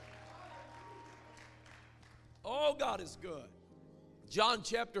know God is good. John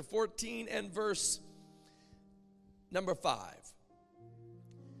chapter 14 and verse number 5.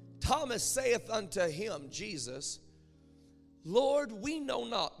 Thomas saith unto him, Jesus, Lord, we know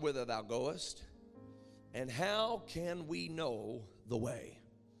not whither thou goest, and how can we know the way?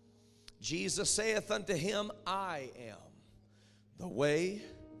 Jesus saith unto him, I am the way,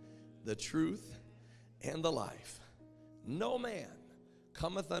 the truth, and the life. No man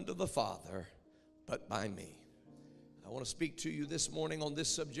cometh unto the Father but by me. I want to speak to you this morning on this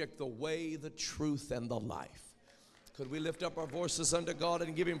subject, the way, the truth, and the life. Could we lift up our voices unto God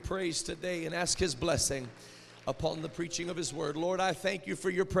and give Him praise today and ask His blessing upon the preaching of His word? Lord, I thank you for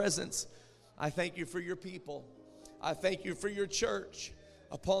your presence. I thank you for your people. I thank you for your church.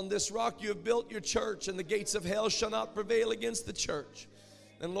 Upon this rock you have built your church, and the gates of hell shall not prevail against the church.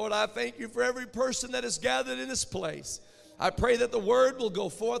 And Lord, I thank you for every person that is gathered in this place. I pray that the word will go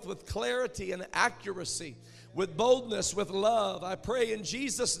forth with clarity and accuracy, with boldness, with love. I pray in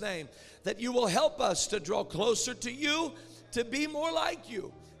Jesus' name that you will help us to draw closer to you, to be more like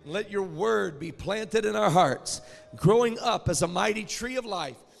you. Let your word be planted in our hearts, growing up as a mighty tree of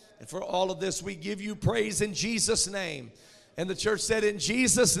life. And for all of this, we give you praise in Jesus' name. And the church said, in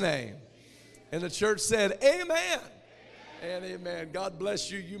Jesus' name. And the church said, amen. And amen. God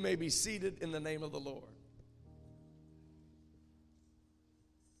bless you. You may be seated in the name of the Lord.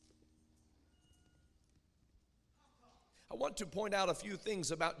 I want to point out a few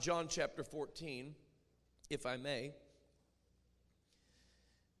things about John chapter 14, if I may.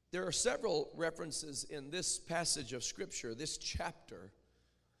 There are several references in this passage of Scripture, this chapter,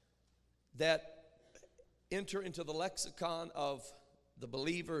 that enter into the lexicon of the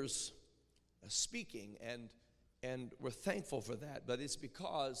believers speaking, and we're thankful for that. But it's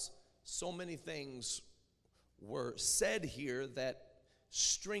because so many things were said here that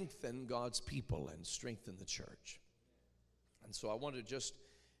strengthen God's people and strengthen the church. And so I want to just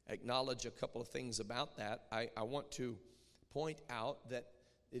acknowledge a couple of things about that. I want to point out that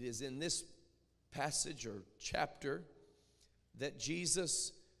it is in this passage or chapter that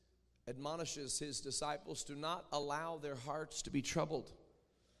Jesus admonishes his disciples to not allow their hearts to be troubled.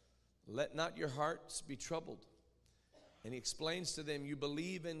 Let not your hearts be troubled. And he explains to them, you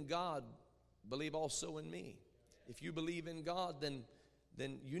believe in God, believe also in me. If you believe in God, then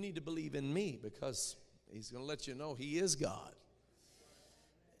you need to believe in me, because he's going to let you know he is God.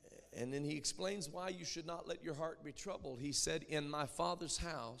 And then he explains why you should not let your heart be troubled. He said, in my Father's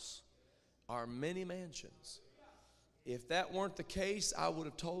house are many mansions. If that weren't the case, I would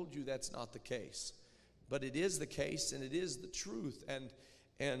have told you that's not the case. But it is the case, and it is the truth.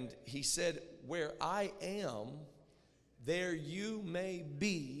 And he said, where I am, there you may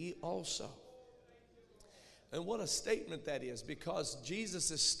be also. And what a statement that is, because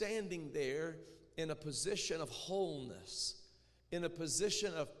Jesus is standing there in a position of wholeness, in a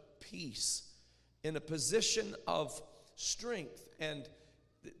position of peace, in a position of strength. And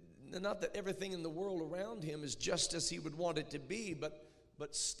not that everything in the world around him is just as he would want it to be,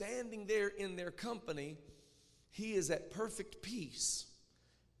 but standing there in their company, he is at perfect peace.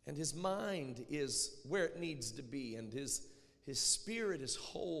 And his mind is where it needs to be, and his spirit is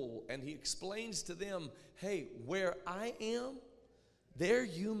whole. And he explains to them, hey, where I am, there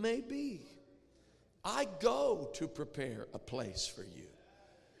you may be. I go to prepare a place for you.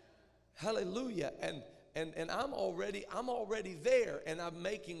 Hallelujah. And I'm already there, and I'm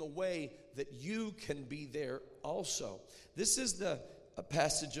making a way that you can be there also. This is a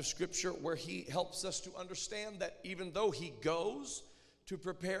passage of Scripture where he helps us to understand that even though he goes to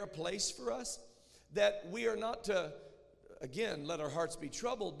prepare a place for us, that we are not to, again, let our hearts be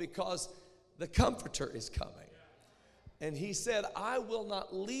troubled, because the Comforter is coming. And he said, I will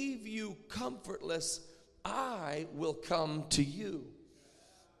not leave you comfortless. I will come to you.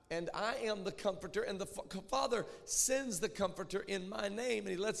 And I am the Comforter, and the Father sends the Comforter in my name. And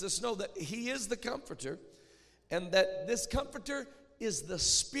he lets us know that he is the Comforter, and that this Comforter is the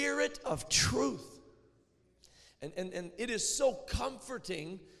Spirit of truth. And it is so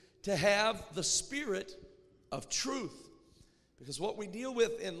comforting to have the Spirit of truth, because what we deal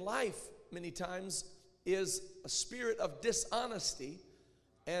with in life many times is a spirit of dishonesty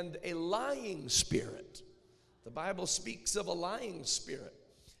and a lying spirit. The Bible speaks of a lying spirit.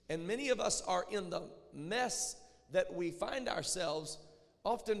 And many of us are in the mess that we find ourselves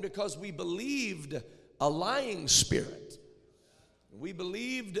often because we believed a lying spirit. We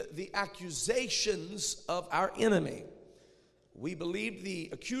believed the accusations of our enemy. We believed the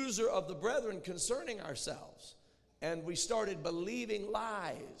accuser of the brethren concerning ourselves. And we started believing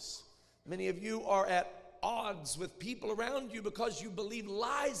lies. Many of you are at odds with people around you because you believe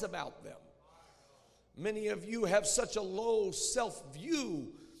lies about them. Many of you have such a low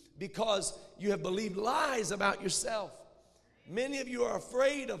self-view because you have believed lies about yourself. Many of you are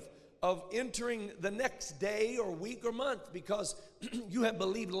afraid of entering the next day or week or month because you have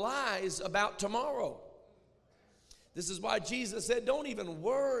believed lies about tomorrow. This is why Jesus said, don't even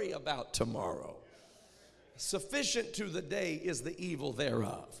worry about tomorrow. Sufficient to the day is the evil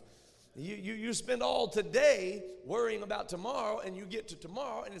thereof. You spend all today worrying about tomorrow, and you get to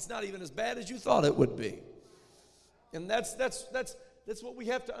tomorrow, and it's not even as bad as you thought it would be. And that's what we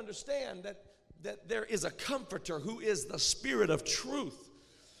have to understand, that there is a comforter who is the Spirit of truth.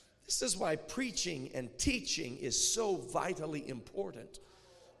 This is why preaching and teaching is so vitally important,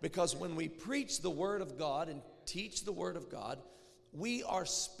 because when we preach the Word of God and teach the Word of God, we are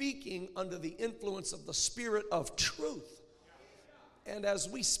speaking under the influence of the Spirit of truth. And as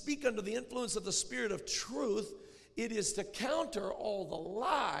we speak under the influence of the Spirit of truth, it is to counter all the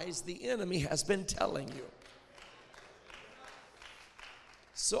lies the enemy has been telling you.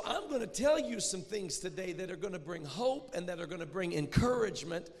 So I'm going to tell you some things today that are going to bring hope and that are going to bring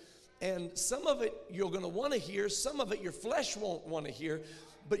encouragement. And some of it you're going to want to hear, some of it your flesh won't want to hear,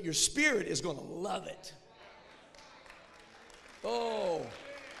 but your spirit is going to love it. Oh,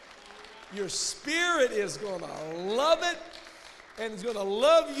 your spirit is going to love it, and it's going to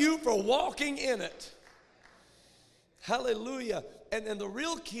love you for walking in it. Hallelujah. And the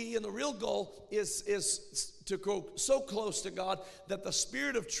real key and the real goal is to go so close to God that the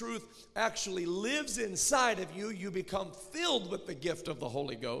Spirit of truth actually lives inside of you. You become filled with the gift of the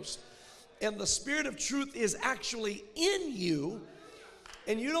Holy Ghost. And the Spirit of truth is actually in you.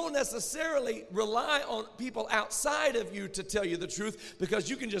 And you don't necessarily rely on people outside of you to tell you the truth,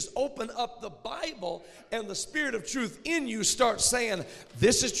 because you can just open up the Bible and the Spirit of truth in you starts saying,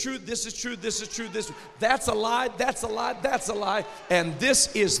 this is true, this is true, this is true, that's a lie, that's a lie, that's a lie, and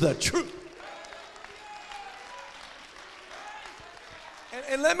this is the truth.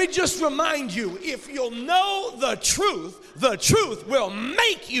 And let me just remind you, if you'll know the truth will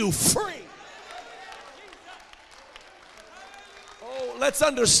make you free. Let's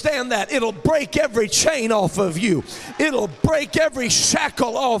understand that. It'll break every chain off of you. It'll break every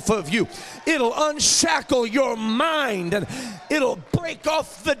shackle off of you. It'll unshackle your mind, and it'll break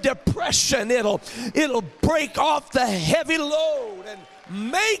off the depression. It'll break off the heavy load and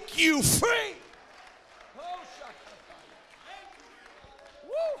make you free.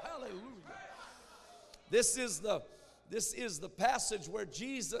 Woo, hallelujah. This is the passage where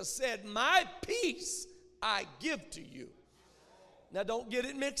Jesus said, "My peace I give to you." Now, don't get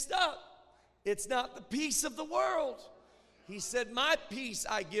it mixed up. It's not the peace of the world. He said, "My peace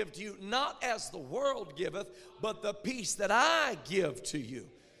I give to you, not as the world giveth, but the peace that I give to you."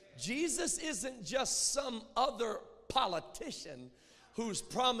 Jesus isn't just some other politician who's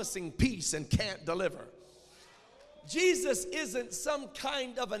promising peace and can't deliver. Jesus isn't some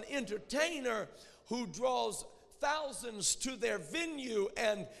kind of an entertainer who draws thousands to their venue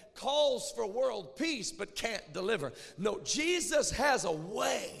and calls for world peace but can't deliver. No, Jesus has a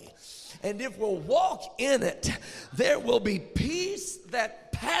way, and if we'll walk in it, there will be peace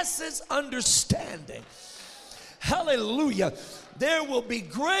that passes understanding. Hallelujah. There will be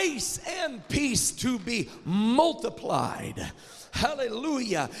grace and peace to be multiplied.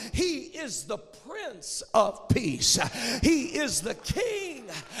 Hallelujah. He is the Prince of Peace. He is the King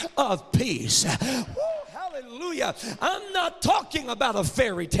of Peace. Woo. Hallelujah. I'm not talking about a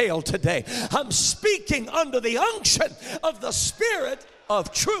fairy tale today. I'm speaking under the unction of the Spirit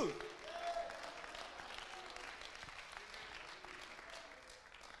of truth.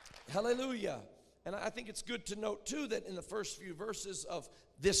 Hallelujah. And I think it's good to note too that in the first few verses of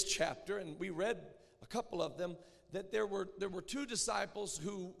this chapter, and we read a couple of them, that there were two disciples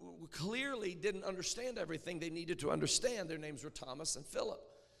who clearly didn't understand everything they needed to understand. Their names were Thomas and Philip.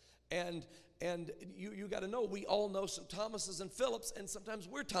 And you got to know, we all know some Thomases and Philips, and sometimes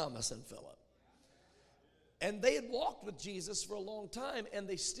we're Thomas and Philip. And they had walked with Jesus for a long time, and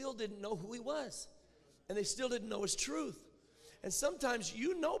they still didn't know who he was. And they still didn't know his truth. And sometimes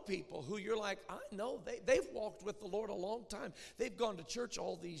you know people who you're like, I know, they've walked with the Lord a long time. They've gone to church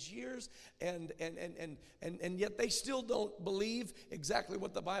all these years, and yet they still don't believe exactly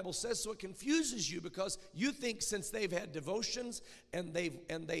what the Bible says. So it confuses you, because you think since they've had devotions and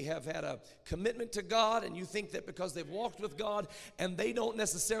they have had a commitment to God, and you think that because they've walked with God and they don't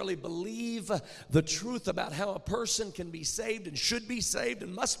necessarily believe the truth about how a person can be saved and should be saved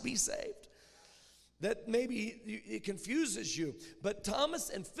and must be saved, that maybe it confuses you. But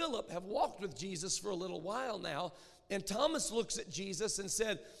Thomas and Philip have walked with Jesus for a little while now, and Thomas looks at Jesus and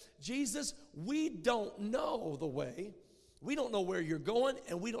said, "Jesus, we don't know the way. We don't know where you're going,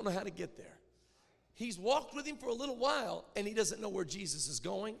 and we don't know how to get there. He's walked with him for a little while, and he doesn't know where Jesus is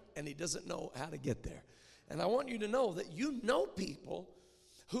going, and he doesn't know how to get there. And I want you to know that you know people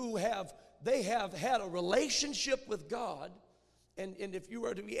who have had a relationship with God, and if you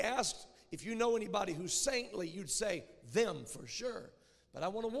were to be asked if you know anybody who's saintly, you'd say them for sure. But I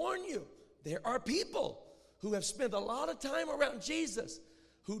want to warn you, there are people who have spent a lot of time around Jesus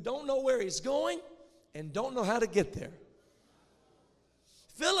who don't know where he's going and don't know how to get there.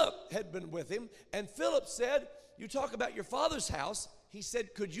 Philip had been with him, and Philip said, you talk about your Father's house. He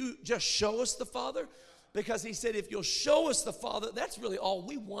said, could you just show us the Father? Because he said, if you'll show us the Father, that's really all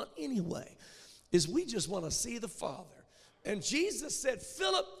we want anyway, is we just want to see the Father. And Jesus said,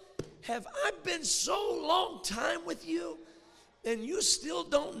 Philip, have I been so long time with you, and you still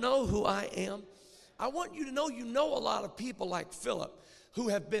don't know who I am? I want you to know a lot of people like Philip who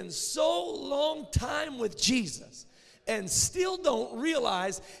have been so long time with Jesus and still don't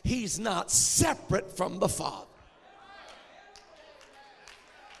realize he's not separate from the Father.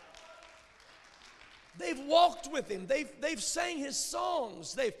 They've walked with him. They've sang his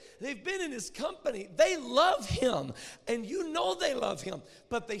songs. They've been in his company. They love him, and you know they love him,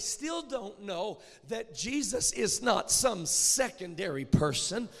 but they still don't know that Jesus is not some secondary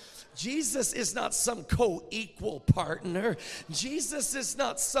person. Jesus is not some co-equal partner. Jesus is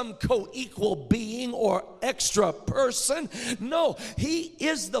not some co-equal being or extra person. No, he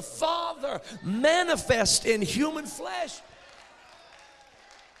is the Father manifest in human flesh.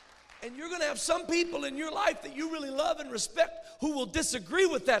 And you're going to have some people in your life that you really love and respect who will disagree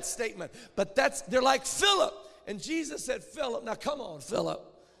with that statement. But they're like Philip. And Jesus said, Philip, now come on, Philip.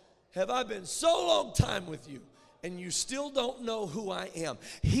 Have I been so long time with you, and you still don't know who I am?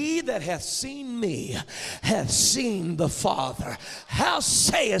 He that hath seen me hath seen the Father. How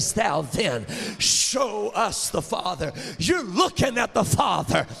sayest thou then, show us the Father? You're looking at the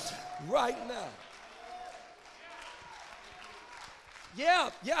Father right now.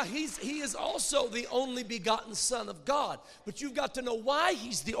 Yeah, he is also the only begotten Son of God. But you've got to know why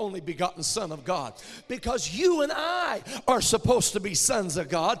he's the only begotten Son of God. Because you and I are supposed to be sons of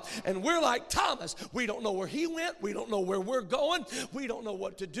God. And we're like Thomas. We don't know where he went. We don't know where we're going. We don't know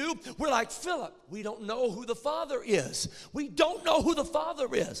what to do. We're like Philip. We don't know who the Father is. We don't know who the Father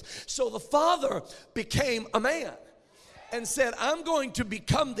is. So the Father became a man and said, I'm going to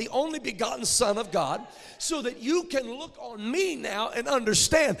become the only begotten Son of God so that you can look on me now and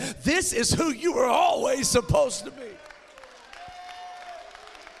understand this is who you were always supposed to be.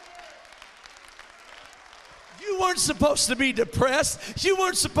 You weren't supposed to be depressed. You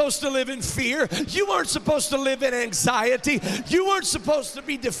weren't supposed to live in fear. You weren't supposed to live in anxiety. You weren't supposed to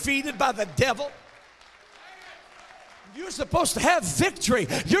be defeated by the devil. You're supposed to have victory.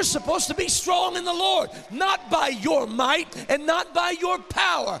 You're supposed to be strong in the Lord, not by your might and not by your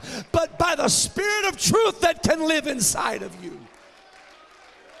power, but by the Spirit of truth that can live inside of you.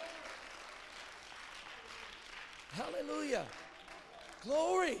 Hallelujah.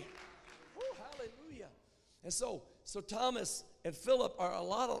 Glory. Oh, hallelujah. And so Thomas and Philip are a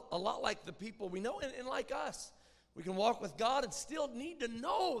lot like the people we know, and like us. We can walk with God and still need to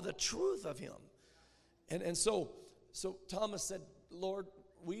know the truth of him. And so Thomas said, Lord,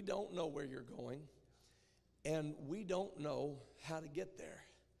 we don't know where you're going, and we don't know how to get there.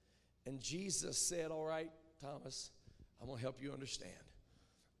 And Jesus said, all right, Thomas, I'm going to help you understand.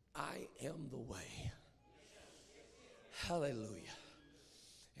 I am the way. Hallelujah.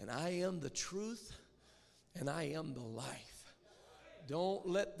 And I am the truth, and I am the life. Don't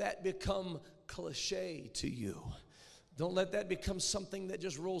let that become cliche to you. Don't let that become something that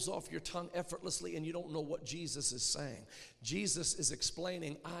just rolls off your tongue effortlessly and you don't know what Jesus is saying. Jesus is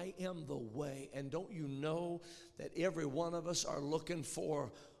explaining, I am the way. And don't you know that every one of us are looking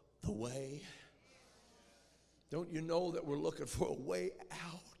for the way? Don't you know that we're looking for a way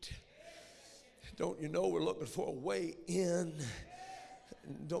out? Don't you know we're looking for a way in?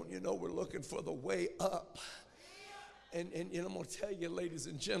 Don't you know we're looking for the way up? And I'm going to tell you, ladies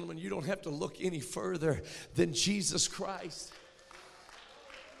and gentlemen, you don't have to look any further than Jesus Christ.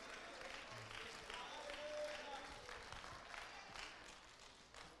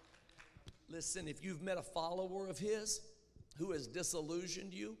 Listen, if you've met a follower of his who has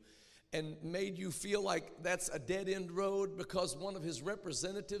disillusioned you and made you feel like that's a dead-end road because one of his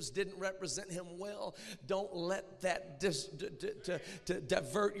representatives didn't represent him well, don't let that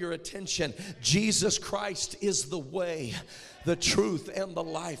divert your attention. Jesus Christ is the way, the truth, and the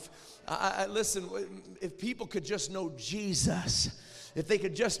life. Listen, if people could just know Jesus, if they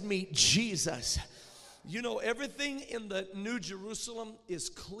could just meet Jesus, you know, everything in the New Jerusalem is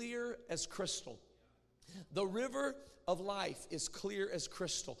clear as crystal. The river of life is clear as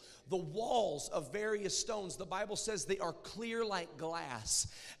crystal. The walls of various stones, the Bible says they are clear like glass.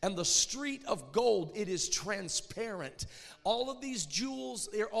 And the street of gold, it is transparent. All of these jewels,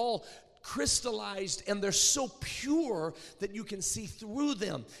 they're all crystallized, and they're so pure that you can see through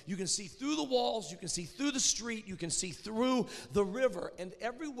them. You can see through the walls, you can see through the street, you can see through the river. And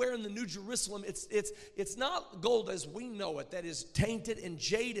everywhere in the New Jerusalem, it's not gold as we know it, that is tainted and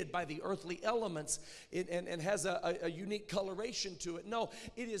jaded by the earthly elements and has a unique coloration to it. No,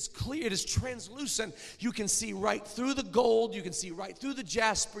 it is clear, it is translucent. You can see right through the gold, you can see right through the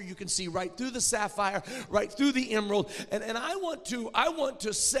jasper, you can see right through the sapphire, right through the emerald. And I want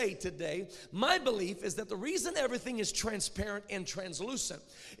to say today, my belief is that the reason everything is transparent and translucent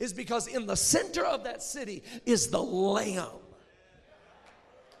is because in the center of that city is the Lamb.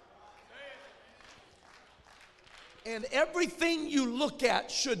 And everything you look at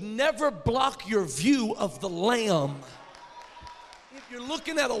should never block your view of the Lamb. If you're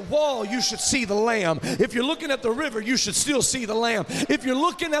looking at a wall, you should see the Lamb. If you're looking at the river, you should still see the Lamb. If you're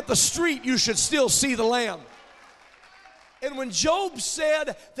looking at the street, you should still see the Lamb. And when Job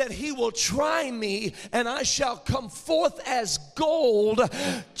said that he will try me and I shall come forth as gold,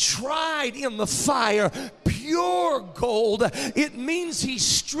 tried in the fire, pure gold, it means he's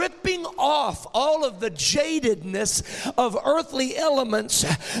stripping off all of the jadedness of earthly elements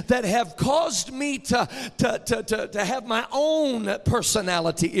that have caused me to have my own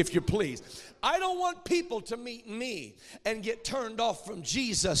personality, if you please. I don't want people to meet me and get turned off from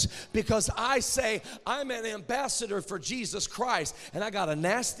Jesus because I say I'm an ambassador for Jesus Christ and I got a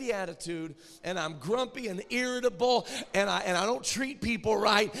nasty attitude and I'm grumpy and irritable and I don't treat people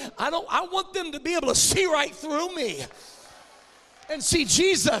right. I want them to be able to see right through me and see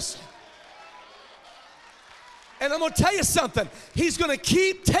Jesus. And I'm going to tell you something. He's going to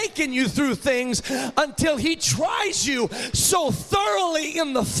keep taking you through things until he tries you so thoroughly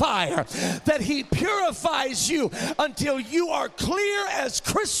in the fire that he purifies you until you are clear as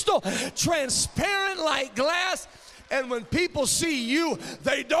crystal, transparent like glass. And when people see you,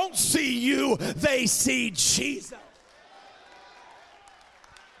 they don't see you, they see Jesus.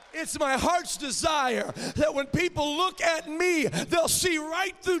 It's my heart's desire that when people look at me, they'll see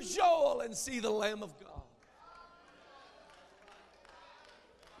right through Joel and see the Lamb of God.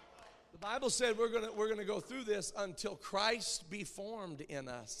 The Bible said we're gonna go through this until Christ be formed in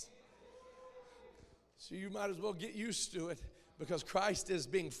us. So you might as well get used to it because Christ is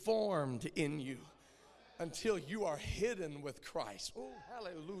being formed in you until you are hidden with Christ. Oh,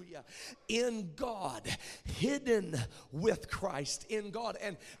 hallelujah. In God, hidden with Christ in God.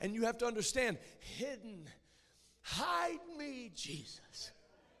 And you have to understand, hidden. Hide me, Jesus.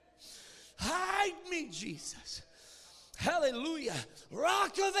 Hide me, Jesus. Hallelujah.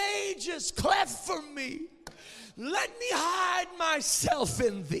 Rock of ages, cleft for me. Let me hide myself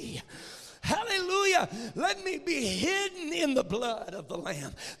in thee. Hallelujah. Let me be hidden in the blood of the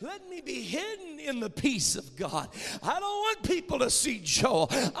Lamb. Let me be hidden in the peace of God. I don't want people to see Joel.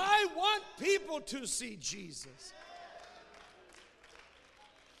 I want people to see Jesus.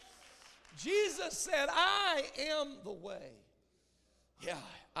 Jesus said, I am the way. Yeah,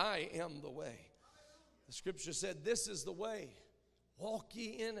 I am the way. The scripture said, this is the way. Walk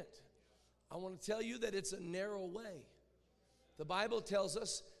ye in it. I want to tell you that it's a narrow way. The Bible tells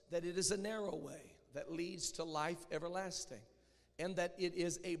us that it is a narrow way that leads to life everlasting, and that it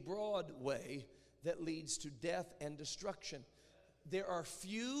is a broad way that leads to death and destruction. There are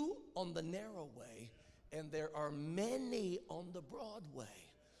few on the narrow way, and there are many on the broad way.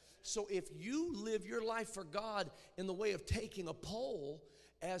 So if you live your life for God in the way of taking a poll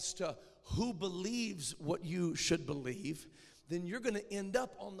as to who believes what you should believe, then you're going to end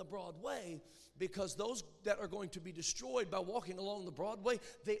up on the broad way, because those that are going to be destroyed by walking along the broad way,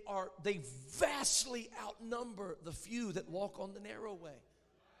 they vastly outnumber the few that walk on the narrow way.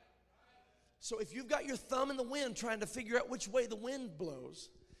 So if you've got your thumb in the wind trying to figure out which way the wind blows,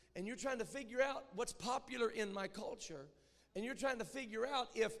 and you're trying to figure out what's popular in my culture, and you're trying to figure out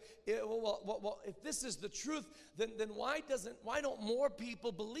if this is the truth, then why don't more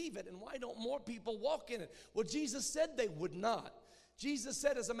people believe it, and why don't more people walk in it? Well, Jesus said they would not. Jesus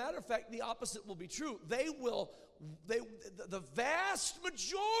said, as a matter of fact, the opposite will be true. The vast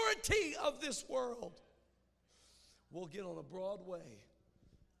majority of this world will get on a broad way,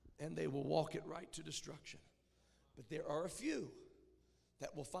 and they will walk it right to destruction. But there are a few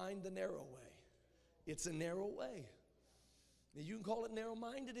that will find the narrow way. It's a narrow way. Now, you can call it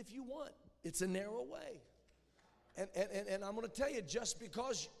narrow-minded if you want. It's a narrow way. And I'm going to tell you, just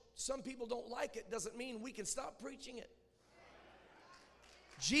because some people don't like it doesn't mean we can stop preaching it.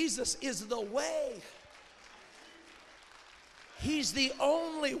 Jesus is the way. He's the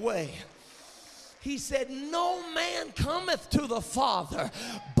only way. He said, no man cometh to the Father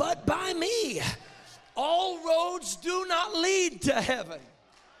but by me. All roads do not lead to heaven.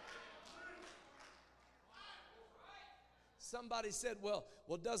 Somebody said, well,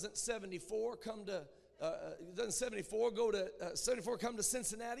 doesn't 74 come to doesn't 74 go to 74 come to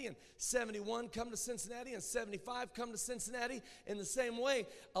Cincinnati, and 71 come to Cincinnati, and 75 come to Cincinnati? In the same way,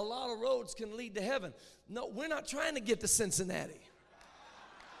 a lot of roads can lead to heaven. No, we're not trying to get to Cincinnati.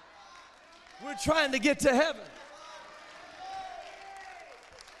 We're trying to get to heaven.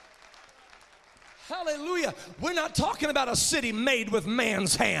 Hallelujah. We're not talking about a city made with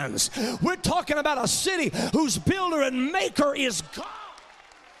man's hands. We're talking about a city whose builder and maker is God.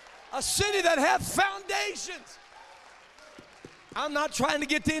 A city that has foundations. I'm not trying to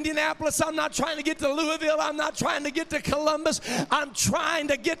get to Indianapolis. I'm not trying to get to Louisville. I'm not trying to get to Columbus. I'm trying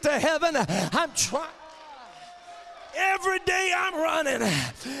to get to heaven. I'm trying. Every day I'm running.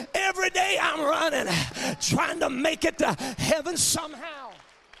 Every day I'm running. Trying to make it to heaven somehow.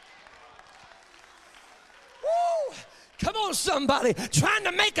 Woo! Come on, somebody. Trying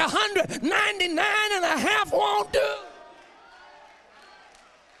to make 199 and a half won't do.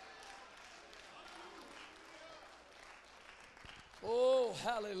 Oh,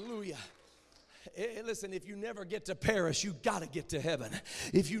 hallelujah. Hey, listen, if you never get to Paris, you got to get to heaven.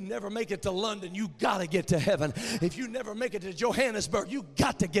 If you never make it to London, you got to get to heaven. If you never make it to Johannesburg, you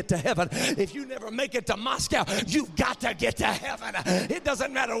got to get to heaven. If you never make it to Moscow, you got to get to heaven. It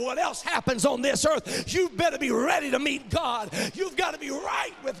doesn't matter what else happens on this earth. You better be ready to meet God. You've got to be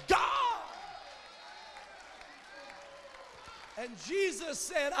right with God. And Jesus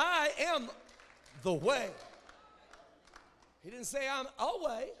said, I am the way. He didn't say I'm a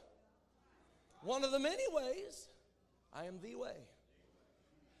way. One of the many ways. I am the way.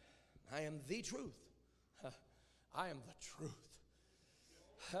 I am the truth. I am the truth.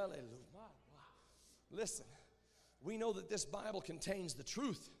 Hallelujah. Wow. Listen, we know that this Bible contains the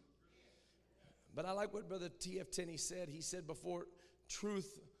truth. But I like what Brother T.F. Tenney said. He said before,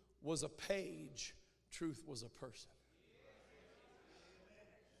 truth was a page, truth was a person.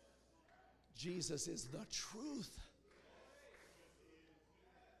 Jesus is the truth.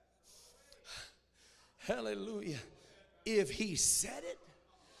 Hallelujah. If he said it,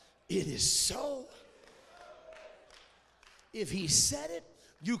 it is so. If he said it,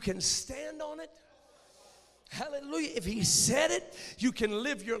 you can stand on it. Hallelujah. If he said it, you can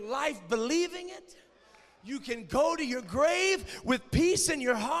live your life believing it. You can go to your grave with peace in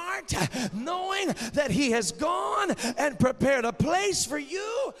your heart, knowing that he has gone and prepared a place for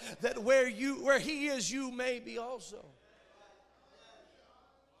you, that where he is, you may be also.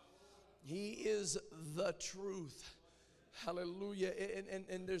 He is the truth. Hallelujah.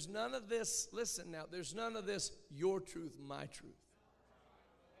 And there's none of this, listen now, there's none of this, your truth, my truth.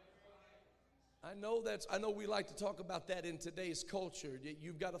 I know we like to talk about that in today's culture.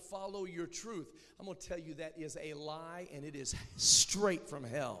 You've got to follow your truth. I'm going to tell you that is a lie, and it is straight from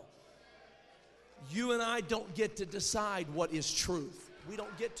hell. You and I don't get to decide what is truth. We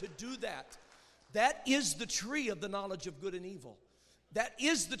don't get to do that. That is the tree of the knowledge of good and evil. That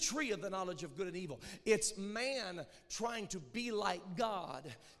is the tree of the knowledge of good and evil. It's man trying to be like God,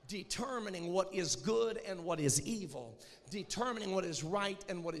 determining what is good and what is evil, determining what is right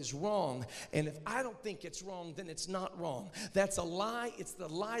and what is wrong. And if I don't think it's wrong, then it's not wrong. That's a lie. It's the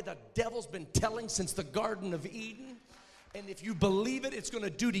lie the devil's been telling since the Garden of Eden. And if you believe it, it's going to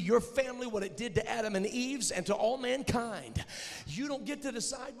do to your family what it did to Adam and Eve's and to all mankind. You don't get to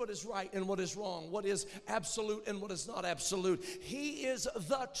decide what is right and what is wrong, what is absolute and what is not absolute. He is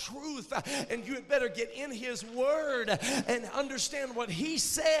the truth, and you had better get in his word and understand what he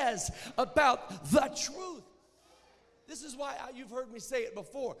says about the truth. This is why you've heard me say it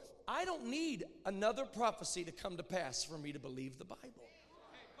before. I don't need another prophecy to come to pass for me to believe the Bible.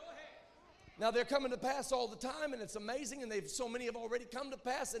 Now, they're coming to pass all the time, and it's amazing, and so many have already come to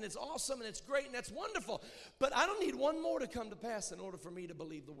pass, and it's awesome, and it's great, and that's wonderful. But I don't need one more to come to pass in order for me to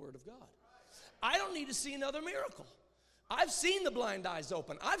believe the Word of God. I don't need to see another miracle. I've seen the blind eyes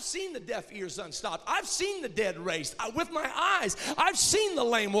open. I've seen the deaf ears unstopped. I've seen the dead raised. With my eyes, I've seen the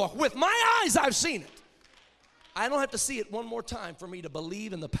lame walk. With my eyes, I've seen it. I don't have to see it one more time for me to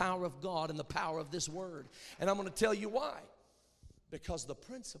believe in the power of God and the power of this Word. And I'm going to tell you why. Because the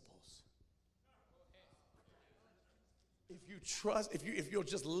principles. If you'll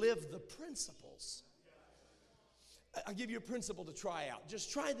just live the principles. I'll give you a principle to try out.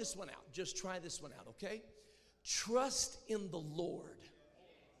 Just try this one out. Just try this one out, okay? Trust in the Lord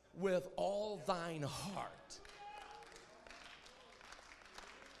with all thine heart.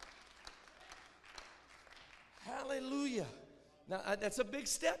 Hallelujah. Now, that's a big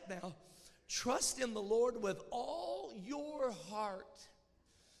step now. Trust in the Lord with all your heart.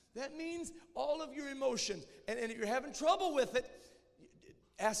 That means all of your emotions. And if you're having trouble with it,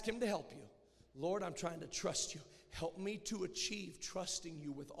 ask Him to help you. Lord, I'm trying to trust you. Help me to achieve trusting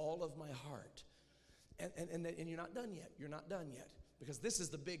you with all of my heart. And you're not done yet. You're not done yet. Because this is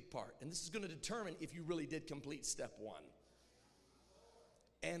the big part. And this is going to determine if you really did complete step one.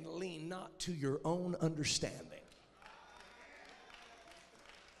 And lean not to your own understanding.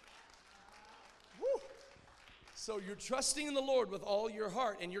 Woo. So you're trusting in the Lord with all your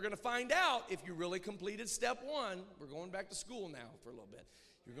heart. And you're going to find out if you really completed step one. We're going back to school now for a little bit.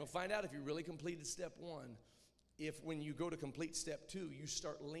 You're going to find out if you really completed step one. If when you go to complete step two, you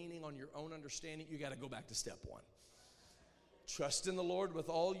start leaning on your own understanding, you got to go back to step one. Trust in the Lord with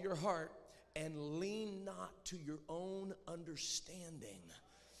all your heart and lean not to your own understanding.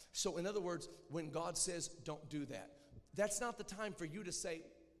 So in other words, when God says, don't do that, that's not the time for you to say,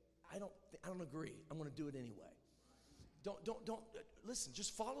 I don't agree. I'm going to do it anyway. Don't listen,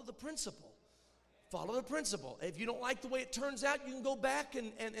 just follow the principle. Follow the principle. If you don't like the way it turns out, you can go back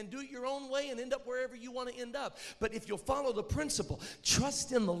and do it your own way and end up wherever you want to end up. But if you'll follow the principle,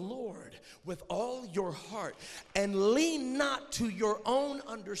 trust in the Lord with all your heart and lean not to your own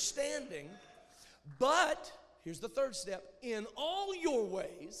understanding. But, here's the third step, in all your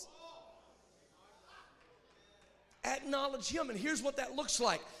ways, acknowledge Him. And here's what that looks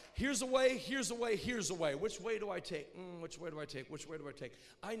like. Here's a way, here's a way, here's a way. Which way do I take? Which way do I take? Which way do I take?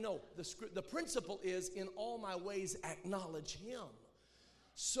 I know the principle is in all my ways acknowledge Him.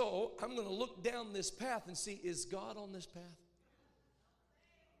 So I'm going to look down this path and see, is God on this path?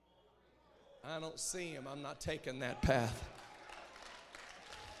 I don't see Him. I'm not taking that path.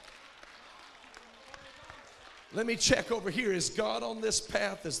 Let me check over here. Is God on this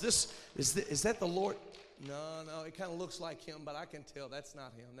path? Is that the Lord? No, it kind of looks like Him, but I can tell that's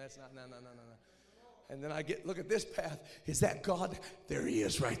not Him. That's not, no. And then I look at this path. Is that God? There He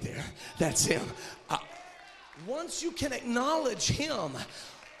is right there. That's Him. Once you can acknowledge Him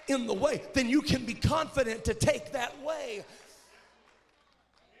in the way, then you can be confident to take that way.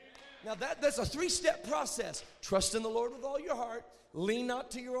 Now that's a 3-step process. Trust in the Lord with all your heart. Lean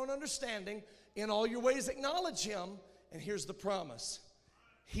not to your own understanding. In all your ways acknowledge Him. And here's the promise.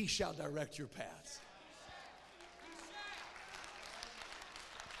 He shall direct your paths.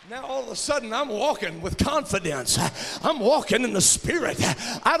 Now all of a sudden I'm walking with confidence. I'm walking in the Spirit.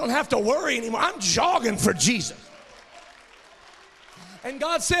 I don't have to worry anymore. I'm jogging for Jesus. And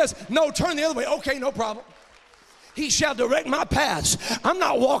God says, no, turn the other way. Okay, no problem. He shall direct my paths. I'm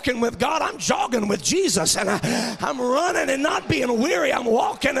not walking with God. I'm jogging with Jesus. And I'm running and not being weary. I'm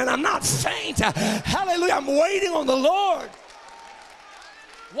walking and I'm not faint. Hallelujah. I'm waiting on the Lord.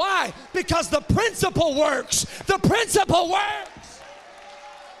 Why? Because the principle works. The principle works.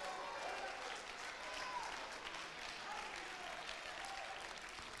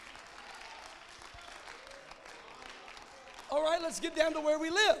 All right, let's get down to where we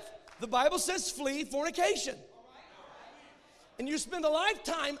live. The Bible says flee fornication. And you spend a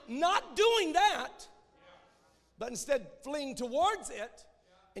lifetime not doing that, but instead fleeing towards it.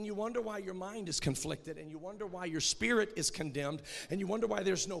 And you wonder why your mind is conflicted, and you wonder why your spirit is condemned, and you wonder why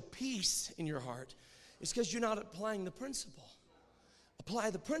there's no peace in your heart. It's because you're not applying the principle. Apply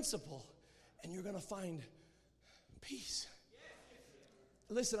the principle, and you're going to find peace.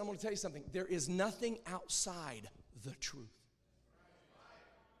 Listen, I'm going to tell you something. There is nothing outside the truth.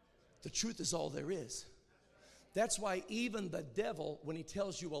 The truth is all there is. That's why even the devil, when he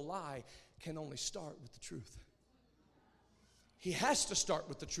tells you a lie, can only start with the truth. He has to start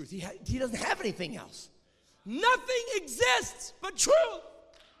with the truth. He doesn't have anything else. Nothing exists but truth.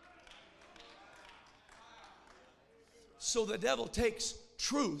 So the devil takes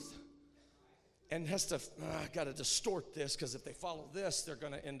truth and has to, got to distort this, because if they follow this, they're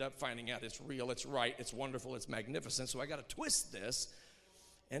going to end up finding out it's real, it's right, it's wonderful, it's magnificent. So I got to twist this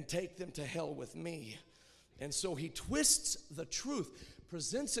and take them to hell with me. And so he twists the truth,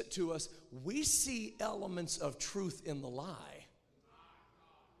 presents it to us. We see elements of truth in the lie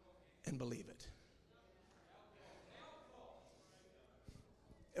and believe it.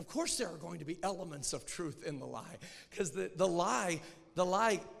 Of course there are going to be elements of truth in the lie, because the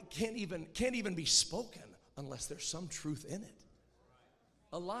lie can't even be spoken unless there's some truth in it.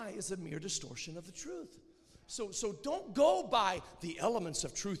 A lie is a mere distortion of the truth. So don't go by the elements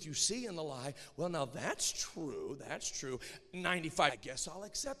of truth you see in the lie. Well, now that's true. 95, I guess I'll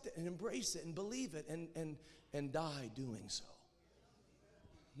accept it and embrace it and believe it and die doing so.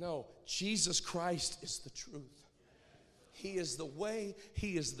 No, Jesus Christ is the truth. He is the way,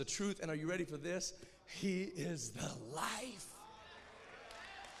 He is the truth, and are you ready for this? He is the life.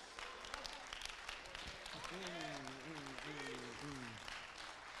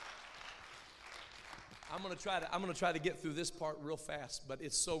 I'm gonna try to get through this part real fast, but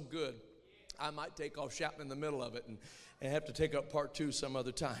it's so good. I might take off shouting in the middle of it and have to take up part 2 some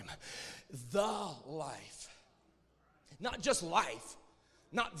other time. The life. Not just life,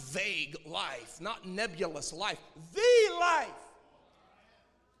 not vague life, not nebulous life. The life.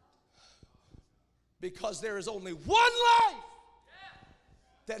 Because there is only one life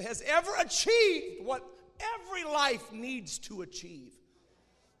that has ever achieved what every life needs to achieve.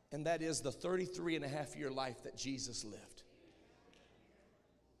 And that is the 33-and-a-half-year life that Jesus lived.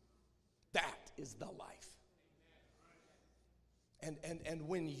 That is the life. And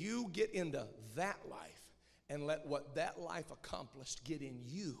when you get into that life and let what that life accomplished get in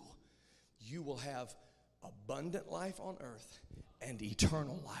you, you will have abundant life on earth and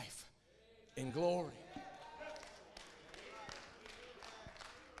eternal life in glory.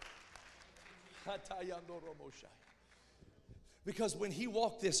 Because when he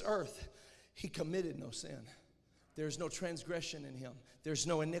walked this earth, he committed no sin. There's no transgression in him. There's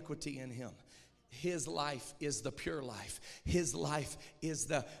no iniquity in him. His life is the pure life. His life is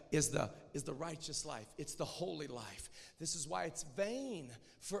the righteous life. It's the holy life. This is why it's vain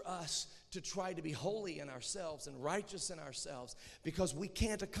for us to try to be holy in ourselves and righteous in ourselves, because we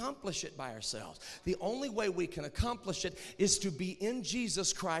can't accomplish it by ourselves. The only way we can accomplish it is to be in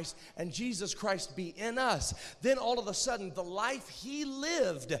Jesus Christ and Jesus Christ be in us. Then all of a sudden the life he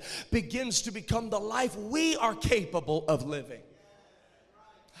lived begins to become the life we are capable of living.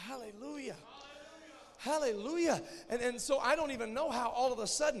 Hallelujah. Hallelujah. And so I don't even know how all of a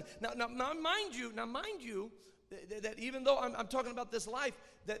sudden, now mind you, that even though I'm talking about this life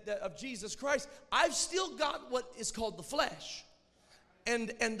that of Jesus Christ, I've still got what is called the flesh. And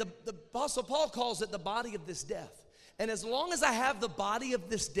the Apostle Paul calls it the body of this death. And as long as I have the body of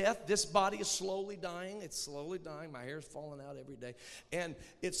this death, this body is slowly dying. It's slowly dying. My hair's falling out every day. And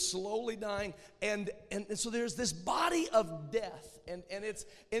it's slowly dying. And so there's this body of death. And it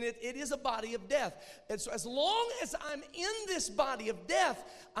is a body of death. And so as long as I'm in this body of death,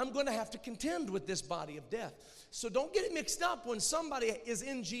 I'm going to have to contend with this body of death. So don't get it mixed up when somebody is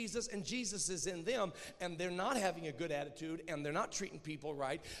in Jesus and Jesus is in them and they're not having a good attitude and they're not treating people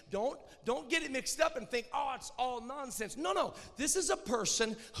right. Don't get it mixed up and think, oh, it's all nonsense. No. This is a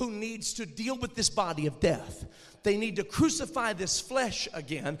person who needs to deal with this body of death. They need to crucify this flesh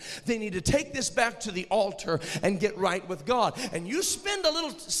again. They need to take this back to the altar and get right with God. And you spend a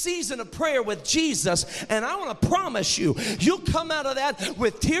little season of prayer with Jesus, and I want to promise you, you'll come out of that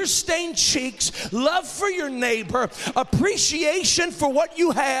with tear-stained cheeks, love for your neighbor, appreciation for what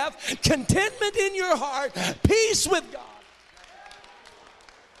you have, contentment in your heart, peace with God.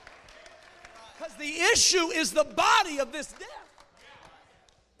 Because the issue is the body of this death.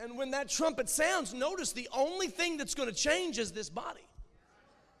 And when that trumpet sounds, notice the only thing that's going to change is this body.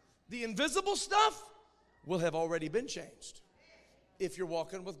 The invisible stuff will have already been changed. If you're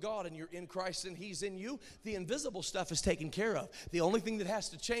walking with God and you're in Christ and he's in you, the invisible stuff is taken care of. The only thing that has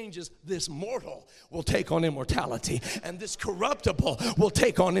to change is this mortal will take on immortality and this corruptible will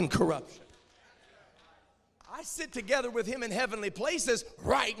take on incorruption. I sit together with him in heavenly places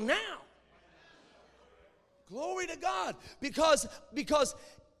right now. Glory to God. Because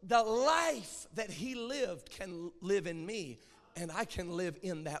the life that he lived can live in me, and I can live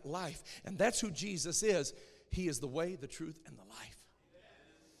in that life. And that's who Jesus is. He is the way, the truth, and the life.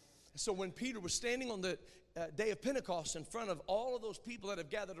 So when Peter was standing on the day of Pentecost in front of all of those people that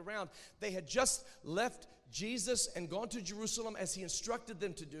have gathered around, they had just left Jesus and gone to Jerusalem as he instructed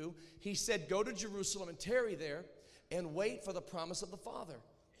them to do. He said, go to Jerusalem and tarry there and wait for the promise of the Father.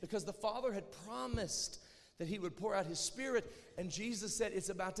 Because the Father had promised that he would pour out his Spirit, and Jesus said it's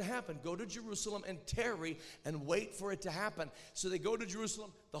about to happen. Go to Jerusalem and tarry and wait for it to happen. So they go to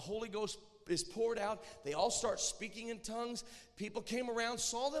Jerusalem, the Holy Ghost is poured out, they all start speaking in tongues. People came around,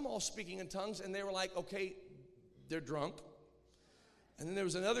 saw them all speaking in tongues, and they were like, okay, they're drunk. And then there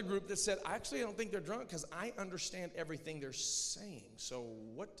was another group that said, actually, I don't think they're drunk because I understand everything they're saying. So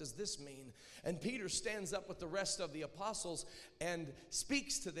what does this mean? And Peter stands up with the rest of the apostles and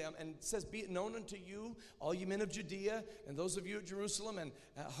speaks to them and says, be it known unto you, all you men of Judea, and those of you at Jerusalem, and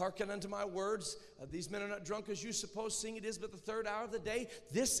hearken unto my words. These men are not drunk as you suppose, seeing it is but the third hour of the day.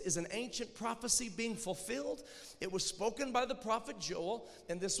 This is an ancient prophecy being fulfilled. It was spoken by the prophet Joel,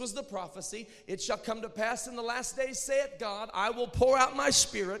 and this was the prophecy. It shall come to pass in the last days, saith God, I will pour out my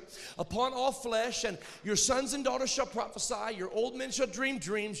Spirit upon all flesh, and your sons and daughters shall prophesy, your old men shall dream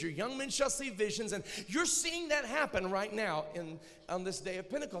dreams, your young men shall see visions. And you're seeing that happen right now on this day of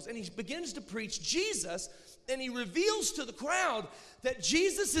Pentecost. And he begins to preach Jesus, and he reveals to the crowd that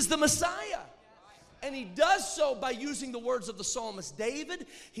Jesus is the Messiah. And he does so by using the words of the psalmist David.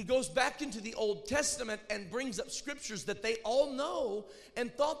 He goes back into the Old Testament and brings up scriptures that they all know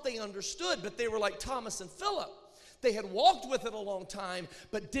and thought they understood, but they were like Thomas and Philip. They had walked with it a long time,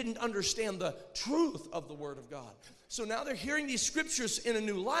 but didn't understand the truth of the Word of God. So now they're hearing these scriptures in a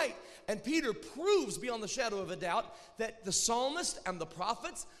new light, and Peter proves beyond the shadow of a doubt that the psalmist and the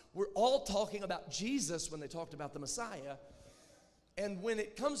prophets were all talking about Jesus when they talked about the Messiah. And when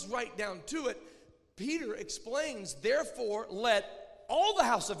it comes right down to it, Peter explains, therefore, let all the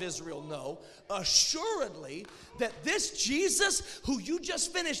house of Israel know assuredly that this Jesus who you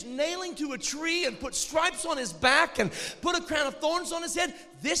just finished nailing to a tree and put stripes on his back and put a crown of thorns on his head,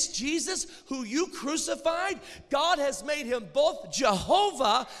 this Jesus who you crucified, God has made him both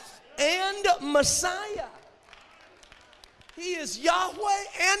Jehovah and Messiah. He is Yahweh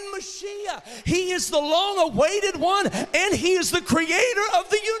and Mashiach. He is the long-awaited one, and he is the creator of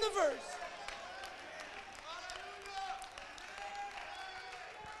the universe.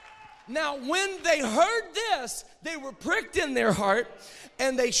 Now, when they heard this, they were pricked in their heart,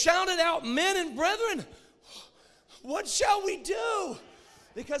 and they shouted out, men and brethren, what shall we do?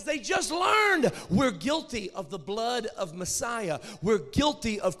 Because they just learned we're guilty of the blood of Messiah. We're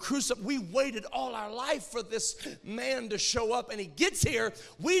guilty of crucifixion. We waited all our life for this man to show up, and he gets here.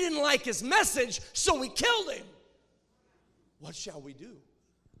 We didn't like his message, so we killed him. What shall we do?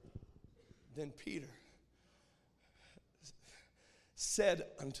 Then Peter said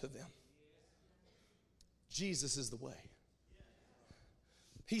unto them, Jesus is the way.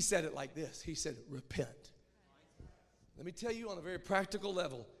 He said it like this. He said, repent. Let me tell you on a very practical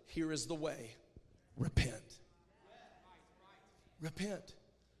level, here is the way. Repent. Repent.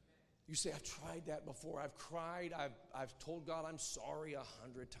 You say, I've tried that before. I've cried. I've told God I'm sorry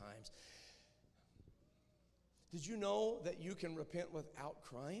 100 times. Did you know that you can repent without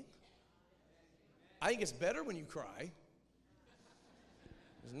crying? I think it's better when you cry.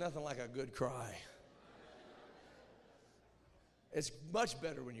 There's nothing like a good cry. It's much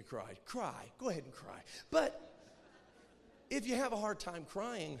better when you cry. Cry. Go ahead and cry. But if you have a hard time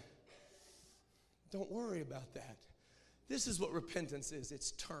crying, don't worry about that. This is what repentance is.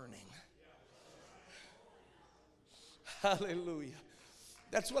 It's turning. Hallelujah.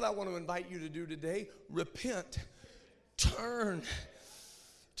 That's what I want to invite you to do today. Repent. Turn.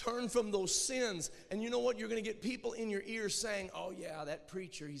 Turn from those sins. And you know what? You're going to get people in your ears saying, oh yeah, that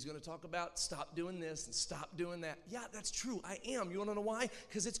preacher, he's going to talk about stop doing this and stop doing that. Yeah, that's true. I am. You want to know why?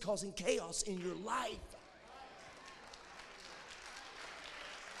 Because it's causing chaos in your life.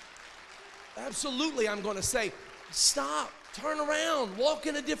 Absolutely, I'm going to say, stop. Turn around, walk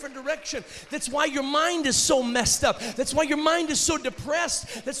in a different direction. That's why your mind is so messed up. That's why your mind is so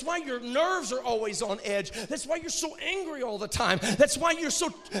depressed. That's why your nerves are always on edge. That's why you're so angry all the time. That's why you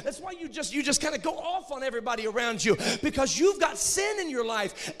just kind of go off on everybody around you, because you've got sin in your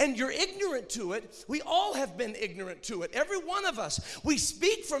life and you're ignorant to it. We all have been ignorant to it. Every one of us. We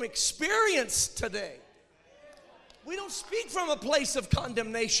speak from experience today. We don't speak from a place of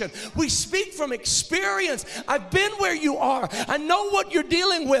condemnation. We speak from experience. I've been where you are. I know what you're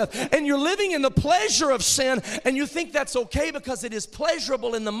dealing with. And you're living in the pleasure of sin, and you think that's okay because it is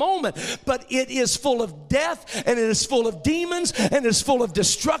pleasurable in the moment. But it is full of death, and it is full of demons, and it is full of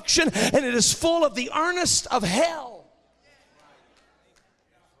destruction, and it is full of the earnest of hell.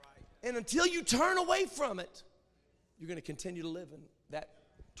 And until you turn away from it, you're going to continue to live in that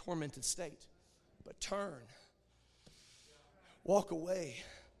tormented state. But turn. Walk away.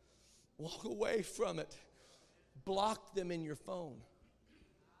 Walk away from it. Block them in your phone.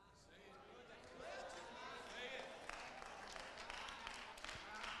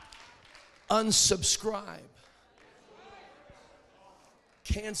 Unsubscribe.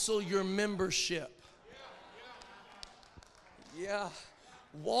 Cancel your membership. Yeah.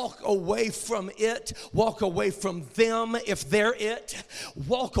 Walk away from it. Walk away from them if they're it.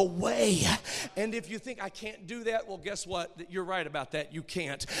 Walk away. And if you think I can't do that, well, guess what? You're right about that. You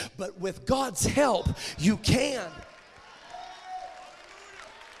can't. But with God's help, you can.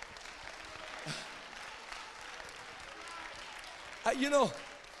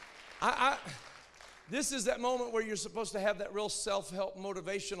 This is that moment where you're supposed to have that real self-help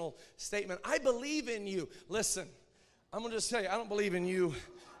motivational statement. I believe in you. Listen. I'm going to just tell you, I don't believe in you,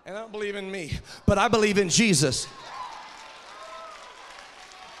 and I don't believe in me, but I believe in Jesus.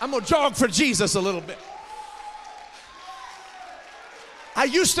 I'm going to jog for Jesus a little bit. I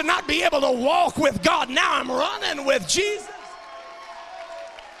used to not be able to walk with God. Now I'm running with Jesus.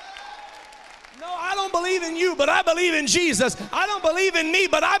 No, I don't believe in you, but I believe in Jesus. I don't believe in me,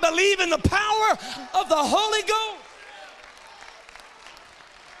 but I believe in the power of the Holy Ghost.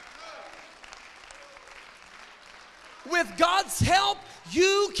 With God's help,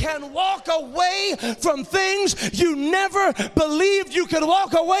 you can walk away from things you never believed you could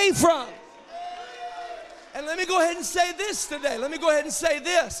walk away from. And let me go ahead and say this today. Let me go ahead and say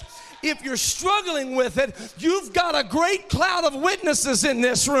this. If you're struggling with it, you've got a great cloud of witnesses in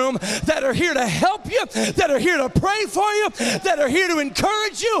this room that are here to help you, that are here to pray for you, that are here to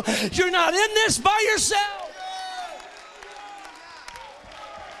encourage you. You're not in this by yourself.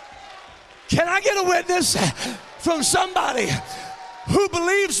 Can I get a witness from somebody who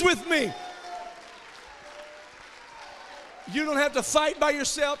believes with me? You don't have to fight by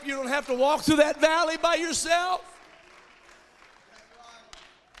yourself. You don't have to walk through that valley by yourself.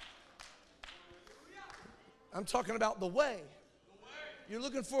 I'm talking about the way. You're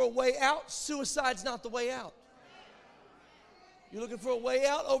looking for a way out. Suicide's not the way out. You're looking for a way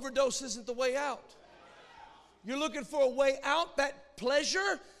out. Overdose isn't the way out. You're looking for a way out. That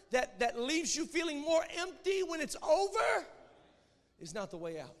pleasure that leaves you feeling more empty when it's over is not the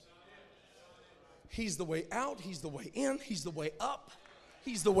way out. He's the way out. He's the way in. He's the way up.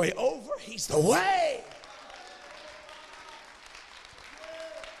 He's the way over. He's the way.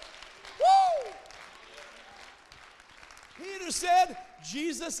 Woo! Peter said,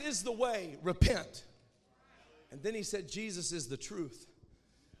 Jesus is the way, repent. And then he said, Jesus is the truth.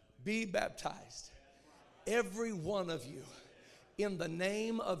 Be baptized, every one of you, in the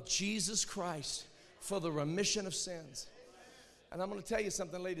name of Jesus Christ for the remission of sins. And I'm going to tell you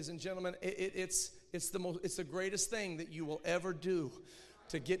something, ladies and gentlemen, it's the greatest thing that you will ever do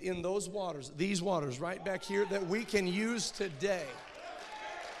to get in those waters, these waters right back here that we can use today.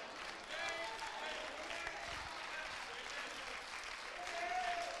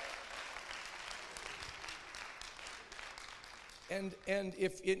 And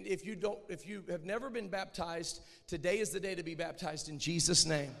if you have never been baptized, today is the day to be baptized in Jesus'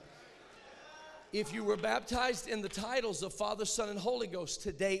 name. If you were baptized in the titles of Father, Son, and Holy Ghost,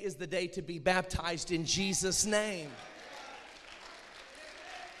 today is the day to be baptized in Jesus' name.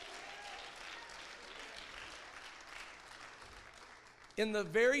 In the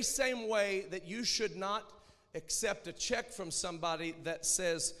very same way that you should not accept a check from somebody that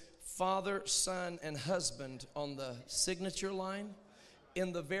says Father, Son, and Husband on the signature line,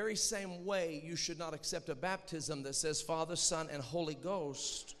 in the very same way you should not accept a baptism that says Father, Son, and Holy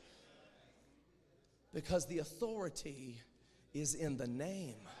Ghost, because the authority is in the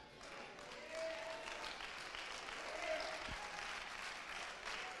name.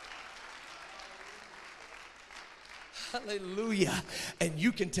 Hallelujah. And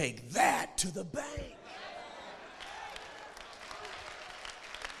you can take that to the bank.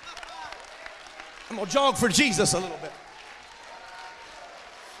 I'm going to jog for Jesus a little bit.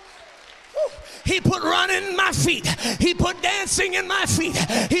 He put running in my feet. He put dancing in my feet.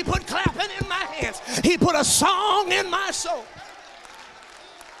 He put clapping in my hands. He put a song in my soul.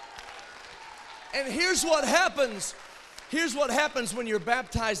 And here's what happens. Here's what happens when you're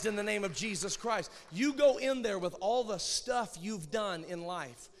baptized in the name of Jesus Christ. You go in there with all the stuff you've done in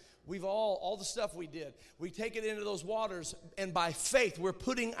life. We've all the stuff we did. We take it into those waters, and by faith, we're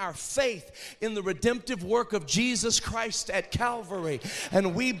putting our faith in the redemptive work of Jesus Christ at Calvary.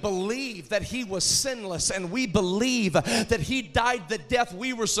 And we believe that He was sinless, and we believe that He died the death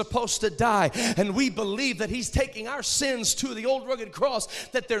we were supposed to die. And we believe that He's taking our sins to the old rugged cross,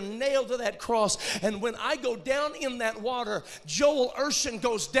 that they're nailed to that cross. And when I go down in that water, Joel Urshan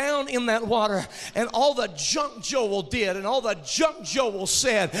goes down in that water, and all the junk Joel did, and all the junk Joel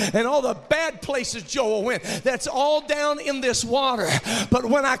said, and all the bad places Joel went, that's all down in this water. But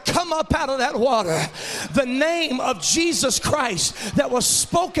when I come up out of that water, the name of Jesus Christ that was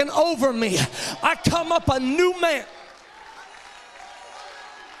spoken over me, I come up a new man.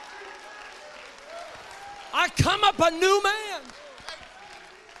 I come up a new man.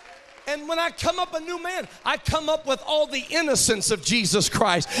 And when I come up a new man, I come up with all the innocence of Jesus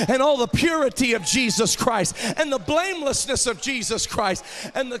Christ, and all the purity of Jesus Christ, and the blamelessness of Jesus Christ,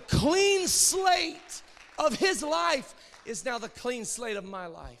 and the clean slate of His life is now the clean slate of my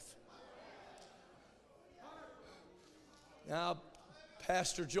life. Now,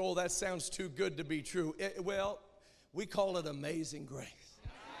 Pastor Joel, that sounds too good to be true. Well, we call it amazing grace.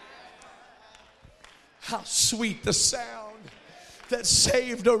 How sweet the sound that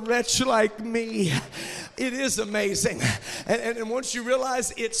saved a wretch like me. It is amazing. And once you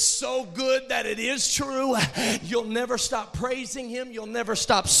realize it's so good that it is true, you'll never stop praising Him. You'll never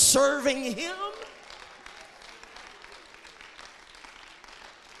stop serving Him.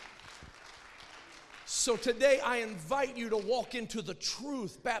 So today I invite you to walk into the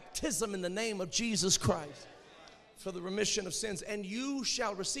truth, baptism in the name of Jesus Christ for the remission of sins. And you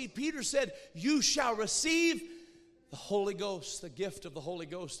shall receive, Peter said, you shall receive The Holy Ghost, the gift of the Holy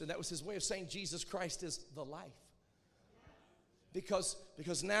Ghost. And that was his way of saying Jesus Christ is the life. Because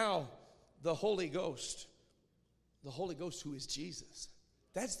now the Holy Ghost who is Jesus,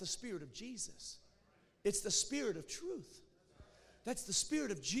 that's the Spirit of Jesus. It's the Spirit of truth. That's the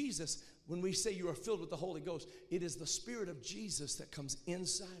Spirit of Jesus. When we say you are filled with the Holy Ghost, it is the Spirit of Jesus that comes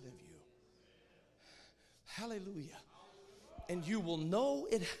inside of you. Hallelujah. And you will know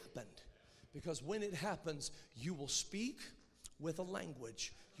it happened, because when it happens, you will speak with a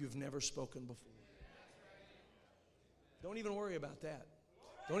language you've never spoken before. Don't even worry about that.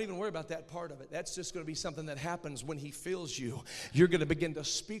 Don't even worry about that part of it. That's just going to be something that happens when he fills you. You're going to begin to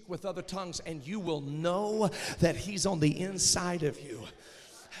speak with other tongues, and you will know that he's on the inside of you.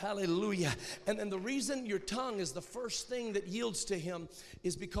 Hallelujah. And the reason your tongue is the first thing that yields to him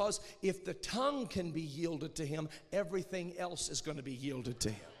is because if the tongue can be yielded to him, everything else is going to be yielded to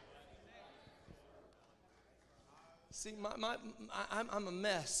him. See, I'm a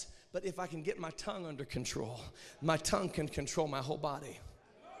mess, but if I can get my tongue under control, my tongue can control my whole body.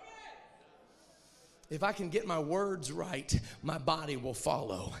 If I can get my words right, my body will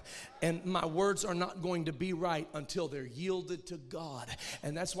follow. And my words are not going to be right until they're yielded to God.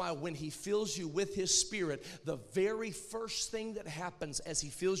 And that's why when he fills you with his Spirit, the very first thing that happens as he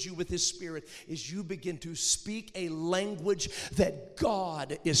fills you with his Spirit is you begin to speak a language that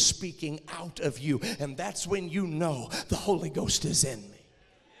God is speaking out of you. And that's when you know the Holy Ghost is in me.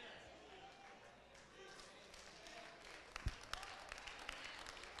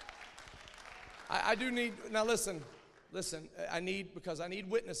 I do need, now listen, I need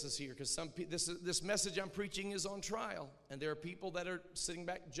witnesses here, because this message I'm preaching is on trial, and there are people that are sitting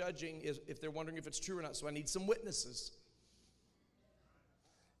back judging if they're wondering if it's true or not, so I need some witnesses.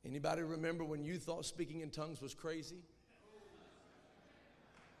 Anybody remember when you thought speaking in tongues was crazy?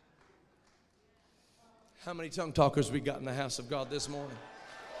 How many tongue talkers we got in the house of God this morning?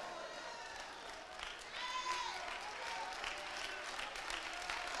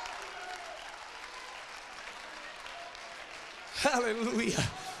 Hallelujah.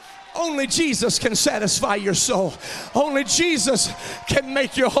 Only Jesus can satisfy your soul. Only Jesus can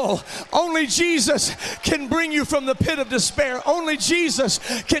make you whole. Only Jesus can bring you from the pit of despair. Only Jesus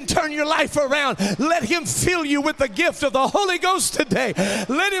can turn your life around. Let him fill you with the gift of the Holy Ghost today.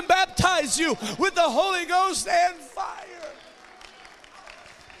 Let him baptize you with the Holy Ghost and fire.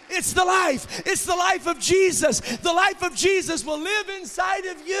 It's the life. It's the life of Jesus. The life of Jesus will live inside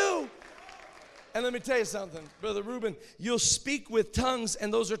of you. And let me tell you something, Brother Reuben, you'll speak with tongues,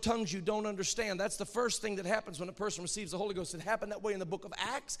 and those are tongues you don't understand. That's the first thing that happens when a person receives the Holy Ghost. It happened that way in the book of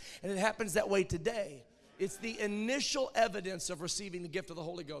Acts, and it happens that way today. It's the initial evidence of receiving the gift of the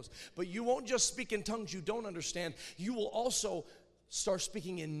Holy Ghost. But you won't just speak in tongues you don't understand. You will also start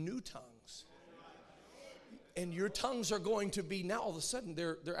speaking in new tongues. And your tongues are going to be, now all of a sudden,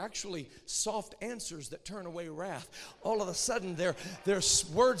 they're actually soft answers that turn away wrath. All of a sudden, they're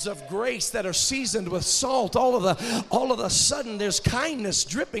words of grace that are seasoned with salt. All of a sudden, there's kindness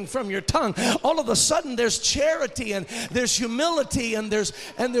dripping from your tongue. All of a sudden, there's charity, and there's humility, and there's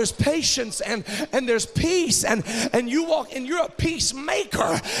patience, and there's peace. And you walk, and you're a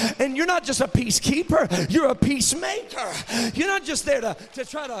peacemaker. And you're not just a peacekeeper, you're a peacemaker. You're not just there to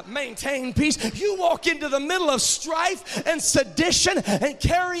try to maintain peace. You walk into the middle of strife and sedition and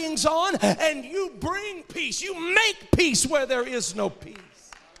carryings on, and you bring peace. You make peace where there is no peace.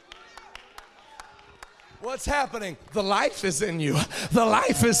 What's happening? The life is in you. The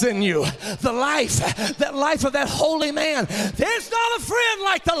life is in you. The life, that life of that holy man. There's not a friend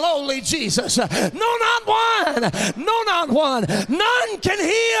like the lowly Jesus. No, not one. No, not one. None can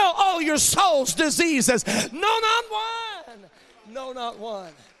heal all your soul's diseases. No, not one. No, not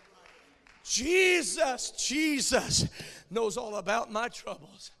one. Jesus knows all about my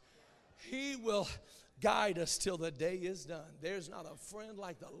troubles. He will guide us till the day is done. There's not a friend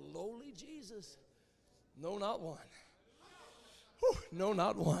like the lowly Jesus. No, not one. Whew, no,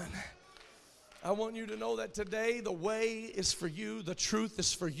 not one. I want you to know that today the way is for you, the truth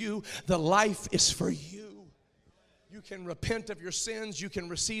is for you, the life is for you. You can repent of your sins. You can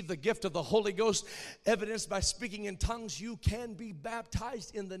receive the gift of the Holy Ghost, evidenced by speaking in tongues. You can be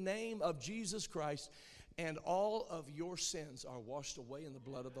baptized in the name of Jesus Christ, and all of your sins are washed away in the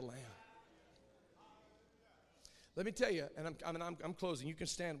blood of the Lamb. Let me tell you, and I'm closing. You can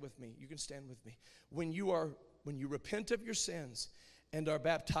stand with me. You can stand with me. When you repent of your sins and are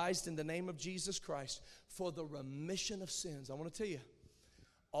baptized in the name of Jesus Christ for the remission of sins, I want to tell you,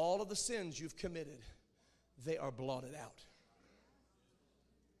 all of the sins you've committed, they are blotted out.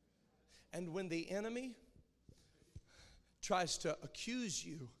 And when the enemy tries to accuse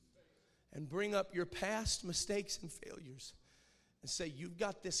you and bring up your past mistakes and failures and say, you've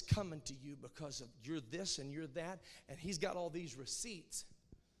got this coming to you because of you're this and you're that, and he's got all these receipts.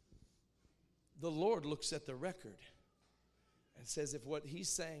 The Lord looks at the record and says, if what he's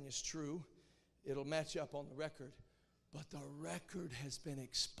saying is true, it'll match up on the record. But the record has been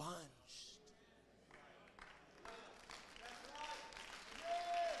expunged.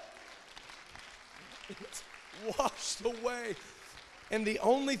 It's washed away. And the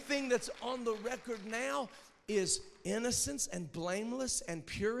only thing that's on the record now is innocence and blameless and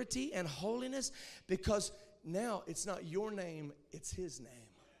purity and holiness, because now it's not your name, it's his name.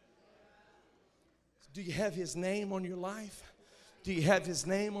 Do you have his name on your life? Do you have his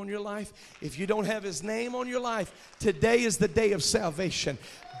name on your life? If you don't have his name on your life, today is the day of salvation.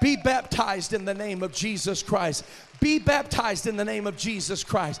 Be baptized in the name of Jesus Christ. Be baptized in the name of Jesus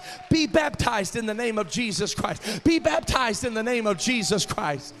Christ. Be baptized in the name of Jesus Christ. Be baptized in the name of Jesus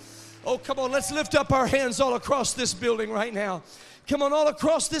Christ. Oh, come on, let's lift up our hands all across this building right now. Come on, all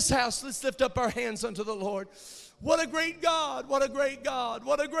across this house, let's lift up our hands unto the Lord. What a great God, what a great God,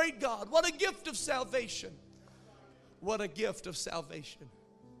 what a great God, what a gift of salvation. What a gift of salvation.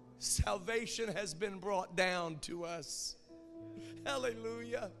 Salvation has been brought down to us.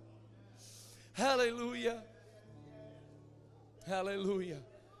 Hallelujah. Hallelujah. Hallelujah.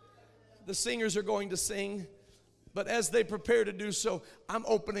 The singers are going to sing, but as they prepare to do so, I'm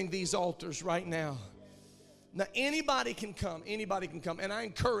opening these altars right now. Now, anybody can come, and I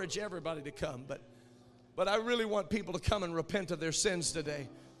encourage everybody to come, but I really want people to come and repent of their sins today.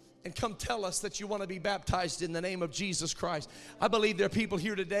 And come tell us that you want to be baptized in the name of Jesus Christ. I believe there are people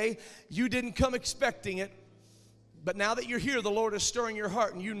here today, you didn't come expecting it, but now that you're here, the Lord is stirring your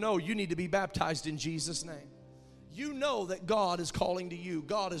heart, and you know you need to be baptized in Jesus' name. You know that God is calling to you.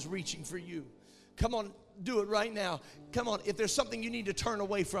 God is reaching for you. Come on, do it right now. Come on, if there's something you need to turn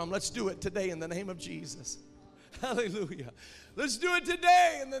away from, let's do it today in the name of Jesus. Hallelujah. Let's do it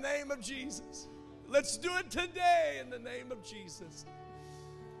today in the name of Jesus. Let's do it today in the name of Jesus.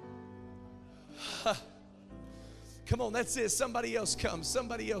 Come on, that's it. Somebody else come.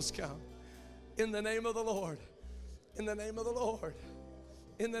 Somebody else come. In the name of the Lord. In the name of the Lord.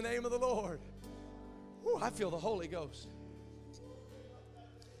 In the name of the Lord. Ooh, I feel the Holy Ghost.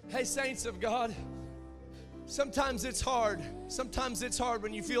 Hey, saints of God, sometimes it's hard. Sometimes it's hard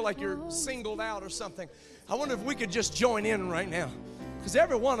when you feel like you're singled out or something. I wonder if we could just join in right now, because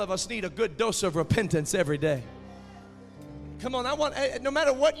every one of us need a good dose of repentance every day. Come on, no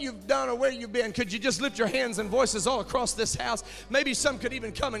matter what you've done or where you've been, could you just lift your hands and voices all across this house? Maybe some could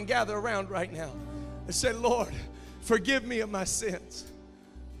even come and gather around right now and say, Lord, forgive me of my sins.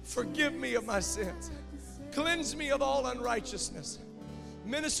 Forgive me of my sins. Cleanse me of all unrighteousness.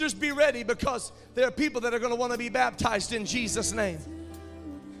 Ministers, be ready, because there are people that are going to want to be baptized in Jesus' name.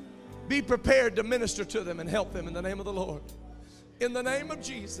 Be prepared to minister to them and help them in the name of the Lord. In the name of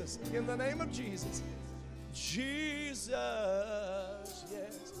Jesus. In the name of Jesus. Jesus,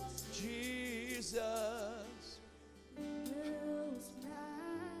 yes, Jesus.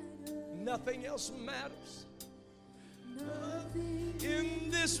 Nothing else matters. Nothing in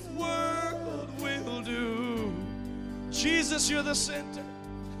this world will do. Jesus, you're the center.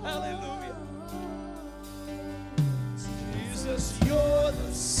 Hallelujah. Jesus, you're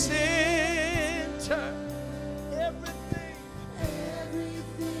the center. Everything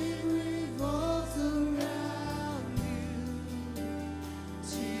revolves around you.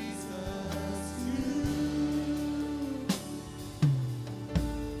 Jesus, you.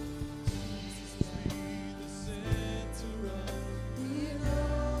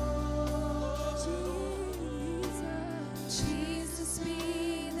 Jesus,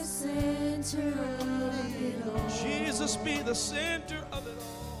 be the center of it all. Jesus, be the center of it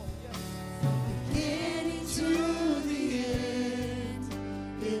all. From beginning to the end,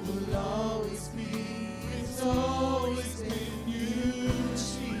 it will always be. It's always been you,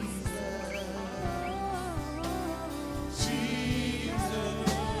 Jesus. Jesus.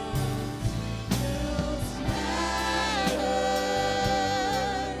 Else matters.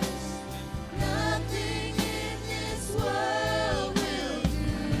 Nothing in this world will do.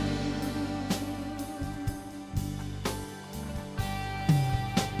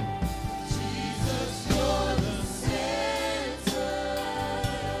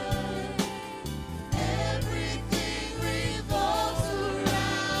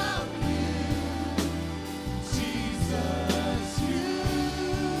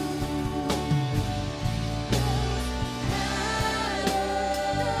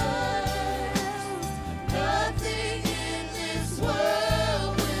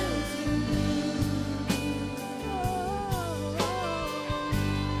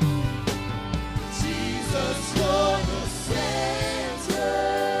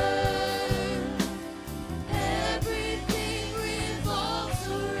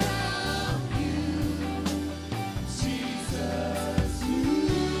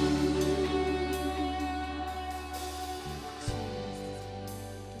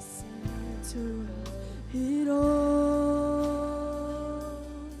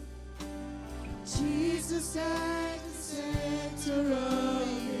 like the center of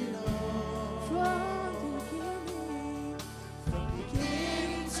it all. From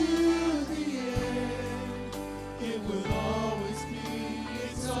beginning to the end, it will always be,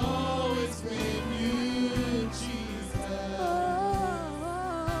 it's always been you, Jesus.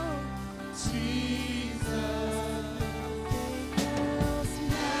 Jesus.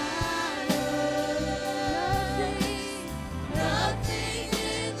 Nothing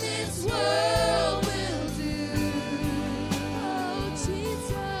in this world will do. Oh,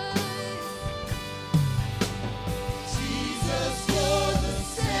 Jesus. Jesus, you're the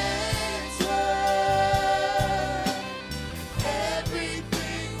center.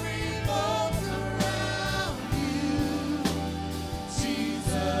 Everything revolves around you.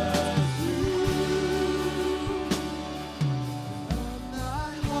 Jesus, from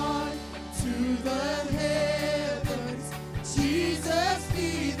my heart to the heavens, Jesus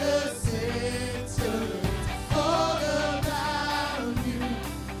be the center. All about you,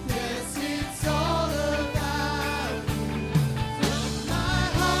 yes, it's all about you. From my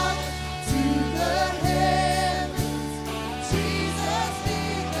heart to the heavens, Jesus be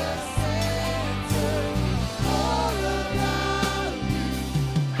the center. All about you,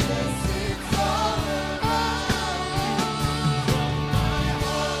 yes, it's all about you. From my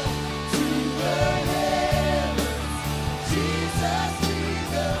heart to the heavens, Jesus be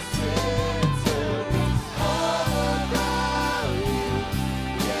the center. All about you,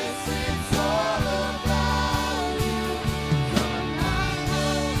 yes, it's all about you. From my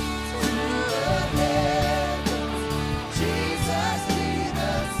heart to the heavens, Jesus be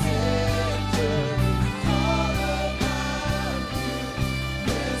the center. All about you,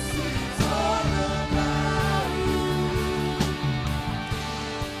 yes, it's all about you.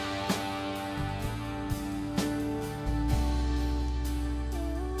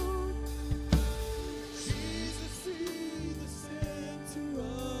 Jesus be the center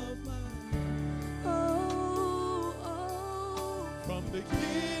of my life. From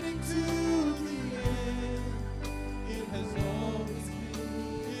beginning